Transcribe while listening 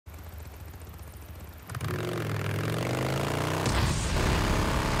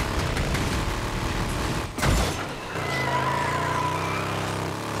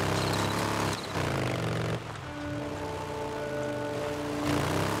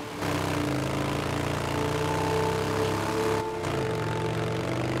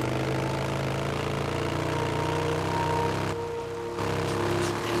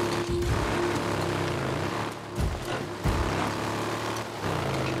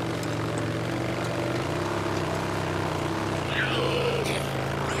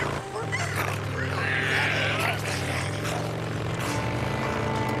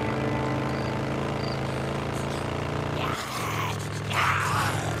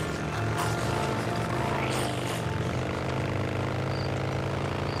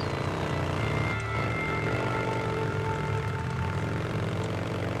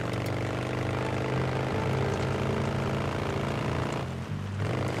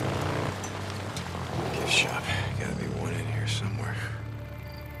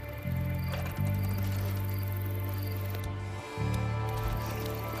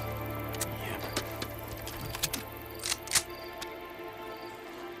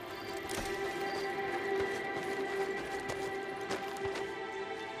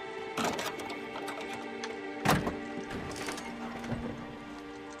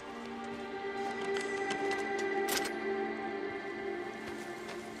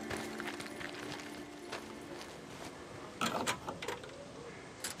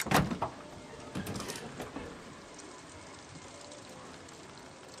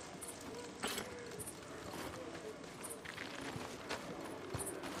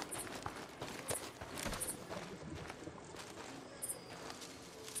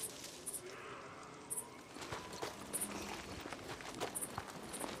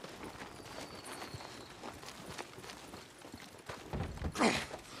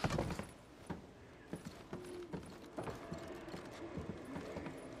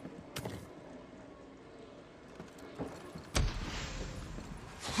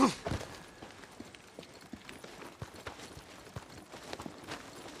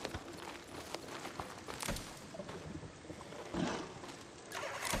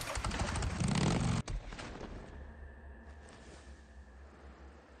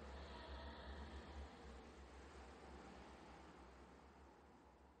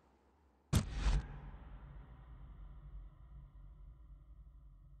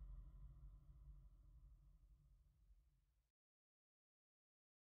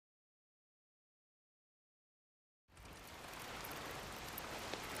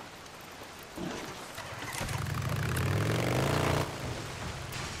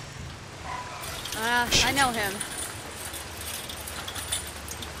Yeah, I know him.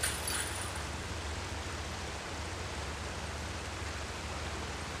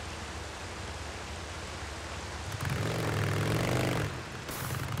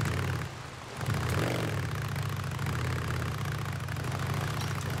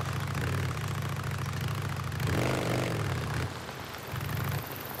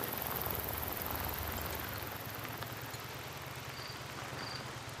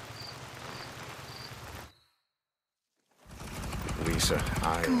 Lisa,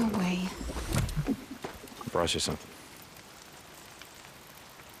 Go away. brought you something.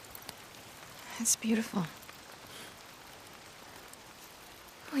 It's beautiful.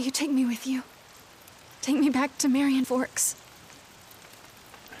 Will you take me with you? Take me back to Marion Forks.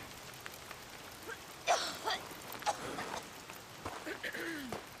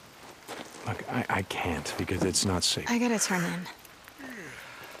 Look, I can't because it's not safe. I gotta turn in.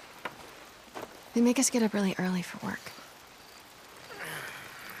 They make us get up really early for work.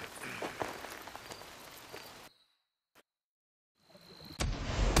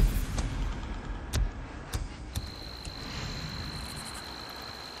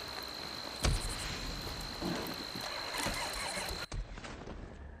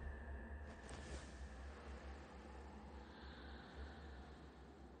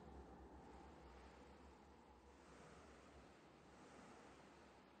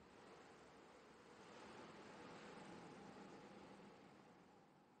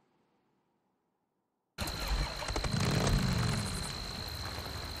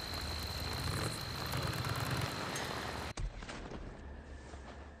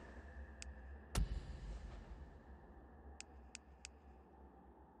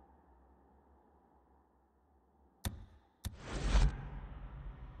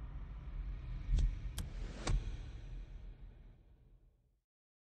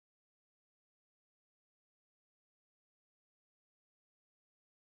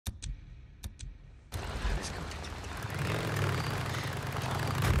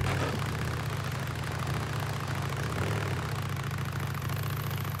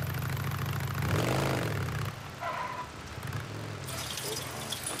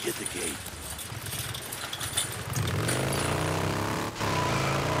 Get the gate.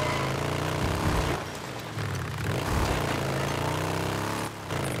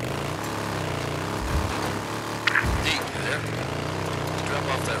 Deke, you there? Drop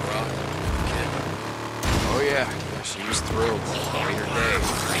off that rock. Kid. Oh yeah, she was thrilled. Made her day.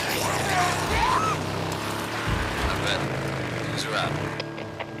 I bet. Things are out.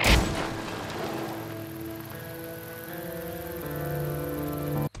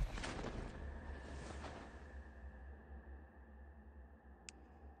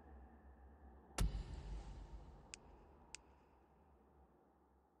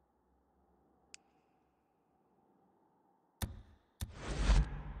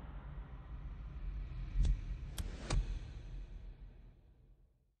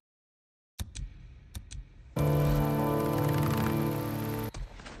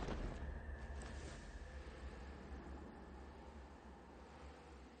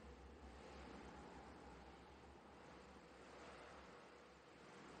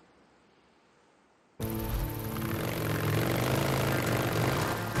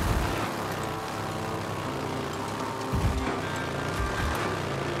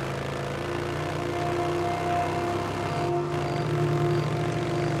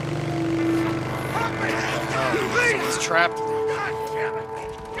 He's trapped. God damn it!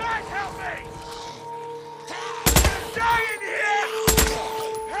 Guys, help me! I'm dying here!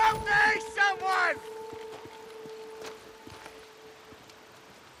 Help me, someone!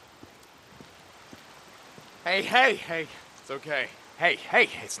 Hey, it's okay. Hey,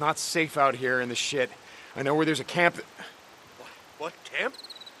 it's not safe out here in the shit. I know where there's a camp that... What? Camp?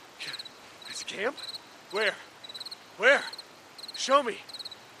 It's a camp? Where? Where? Show me.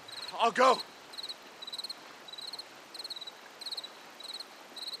 I'll go.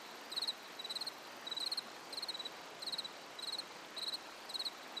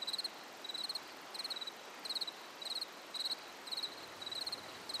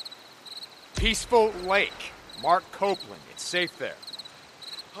 Peaceful Lake. Mark Copeland. It's safe there.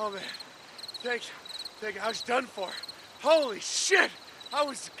 Oh man, thank you. I was done for. Holy shit! I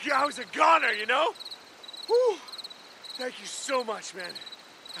was a goner, you know? Whew. Thank you so much, man.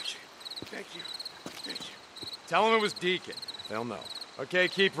 Thank you. Tell them it was Deacon. They'll know. Okay,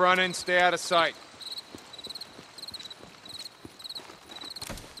 keep running. Stay out of sight.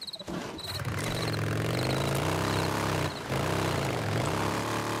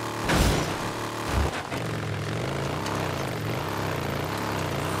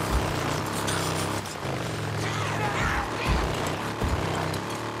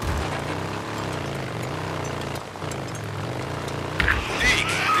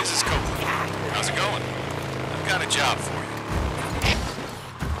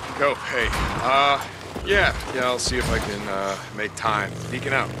 Go. Hey, yeah, I'll see if I can, make time.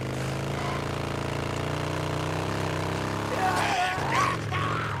 Deacon out.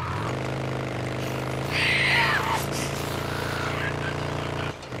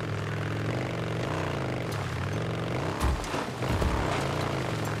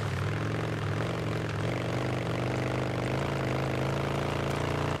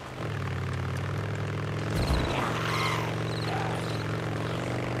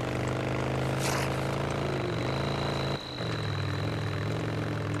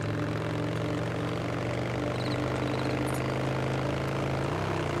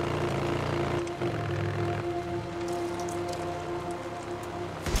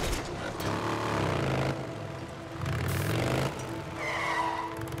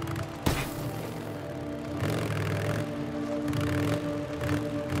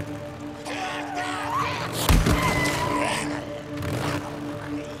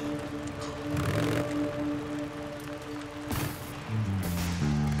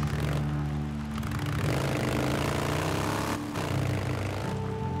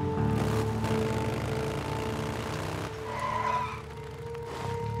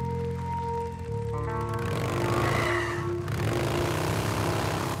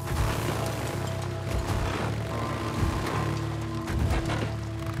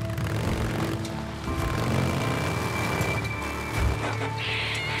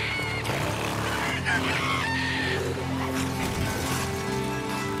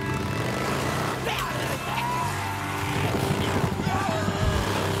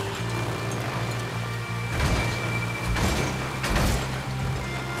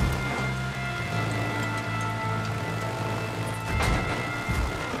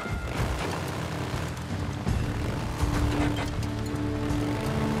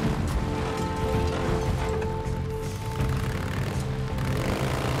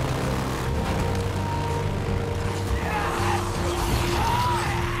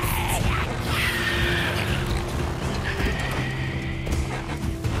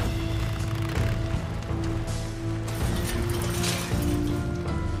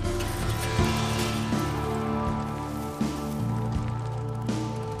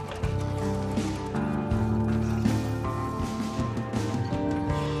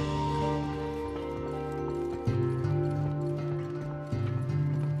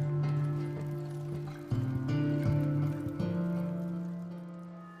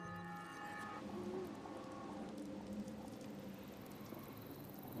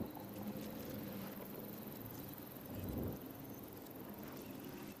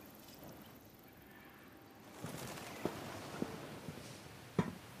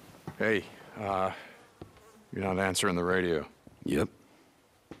 Hey, you're not answering the radio. Yep.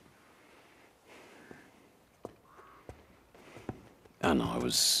 I know, I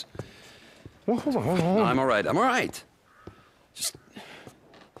was... Well, hold on. No, I'm all right. Just...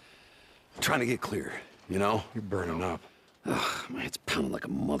 trying to get clear, you know? You're burning up. Ugh, my head's pounding like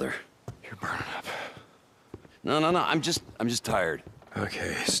a mother. You're burning up. No, I'm just tired.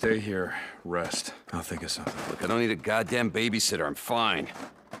 Okay, stay here. Rest. I'll think of something. Look, I don't need a goddamn babysitter. I'm fine.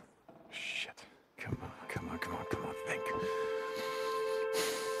 Shit. Come on. Think.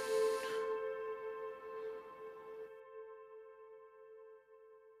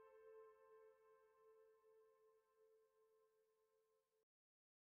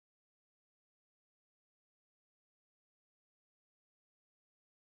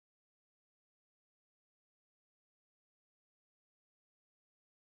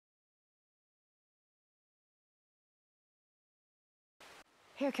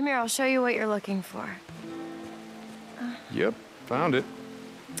 Here, come here, I'll show you what you're looking for. Yep, found it.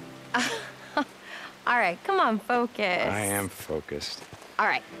 All right, come on, focus. I am focused. All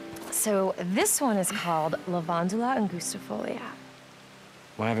right, so this one is called Lavandula angustifolia.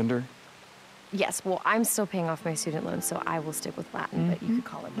 Lavender? Yes, well, I'm still paying off my student loan, so I will stick with Latin, but you could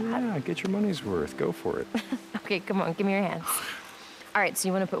call it that. Yeah, get your money's worth. Go for it. Okay, come on, give me your hands. All right, so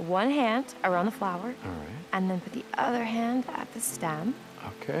you want to put one hand around the flower. All right. And then put the other hand at the stem.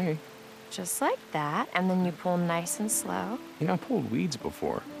 Okay. Just like that, and then you pull nice and slow. You know, I pulled weeds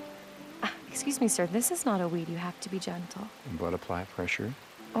before. Excuse me, sir, this is not a weed. You have to be gentle. But apply pressure.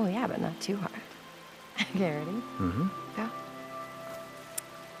 Oh, yeah, but not too hard. Okay, ready? Mm-hmm. Go.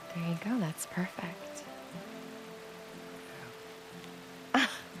 There you go, that's perfect.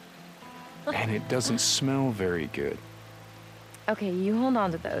 And it doesn't smell very good. Okay, you hold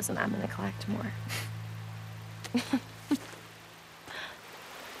on to those, and I'm gonna collect more.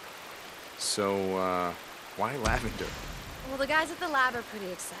 So, why lavender? Well, the guys at the lab are pretty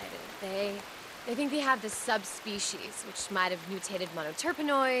excited. They They think they have this subspecies, which might have mutated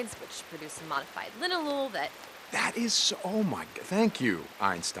monoterpenoids, which produce a modified linalool that... That is so... Oh my God. Thank you,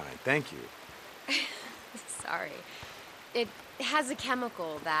 Einstein. Thank you. Sorry. It has a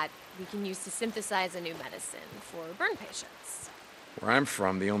chemical that we can use to synthesize a new medicine for burn patients. Where I'm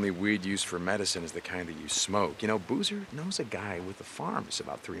from, the only weed used for medicine is the kind that you smoke. You know, Boozer knows a guy with a farm just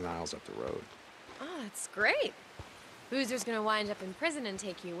about 3 miles up the road. Oh, that's great. Boozer's gonna wind up in prison and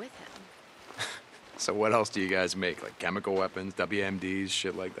take you with him. So what else do you guys make? Like chemical weapons, WMDs,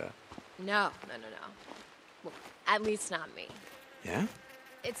 shit like that? No. Well, at least not me. Yeah?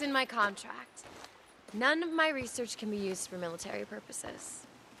 It's in my contract. None of my research can be used for military purposes.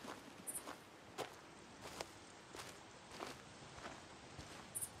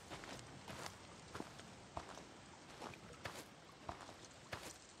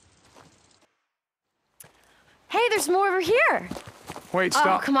 Hey, there's more over here. Wait, Oh,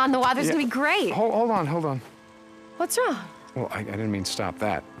 stop. come on, the water's gonna be great. Hold on. What's wrong? Well, I didn't mean stop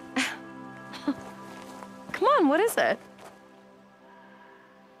that. Come on, what is it?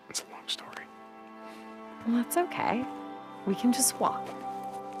 It's a long story. Well, that's okay. We can just walk.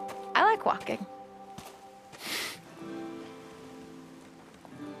 I like walking.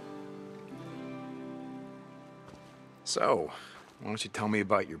 So, why don't you tell me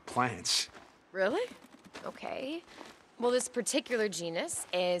about your plants? Really? Okay. Well, this particular genus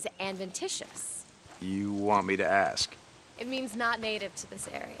is adventitious. You want me to ask? It means not native to this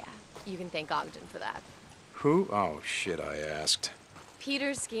area. You can thank Ogden for that. Who? Oh, shit, I asked.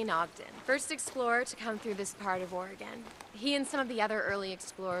 Peter Skeen Ogden, first explorer to come through this part of Oregon. He and some of the other early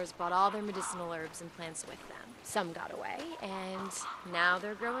explorers brought all their medicinal herbs and plants with them. Some got away, and now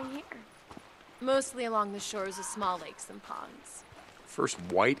they're growing here. Mostly along the shores of small lakes and ponds. First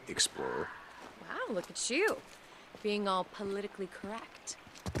white explorer. Wow, look at you. Being all politically correct.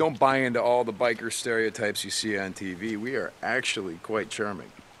 Don't buy into all the biker stereotypes you see on TV. We are actually quite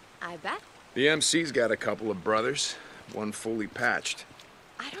charming. I bet. The MC's got a couple of brothers, one fully patched.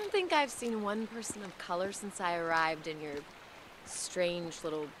 I don't think I've seen one person of color since I arrived in your strange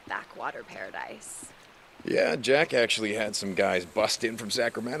little backwater paradise. Yeah, Jack actually had some guys bust in from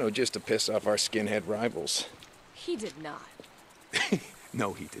Sacramento just to piss off our skinhead rivals. He did not.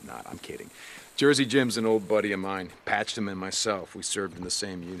 No, he did not. I'm kidding. Jersey Jim's an old buddy of mine. Patched him and myself. We served in the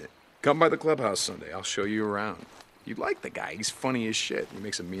same unit. Come by the clubhouse Sunday. I'll show you around. You'd like the guy. He's funny as shit. He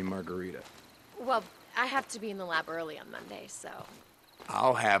makes a mean margarita. Well, I have to be in the lab early on Monday, so...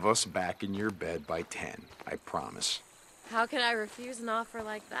 I'll have us back in your bed by 10. I promise. How can I refuse an offer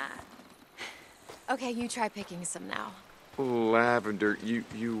like that? Okay, you try picking some now. Lavender.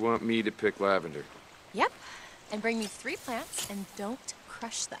 You want me to pick lavender? Yep. And bring me 3 plants, and don't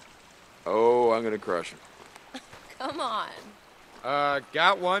crush them. Oh, I'm gonna crush him. Come on.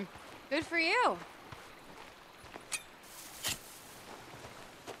 Got one. Good for you.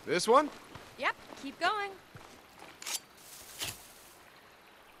 This one? Yep, keep going.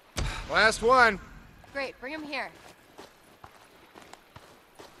 Last one. Great, bring them here.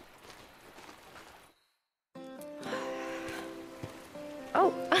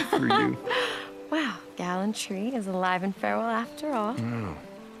 Oh. For you. Wow, gallantry is alive and feral after all. No.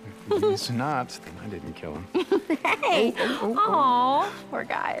 If he's not, then I didn't kill him. Hey! Aw, poor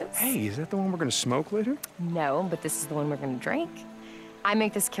guys. Hey, is that the one we're gonna smoke later? No, but this is the one we're gonna drink. I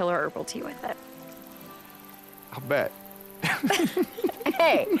make this killer herbal tea with it. I'll bet.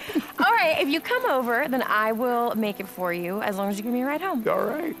 Hey, all right, if you come over, then I will make it for you as long as you give me a ride home. All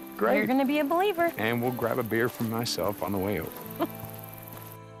right, great. You're gonna be a believer. And we'll grab a beer for myself on the way over.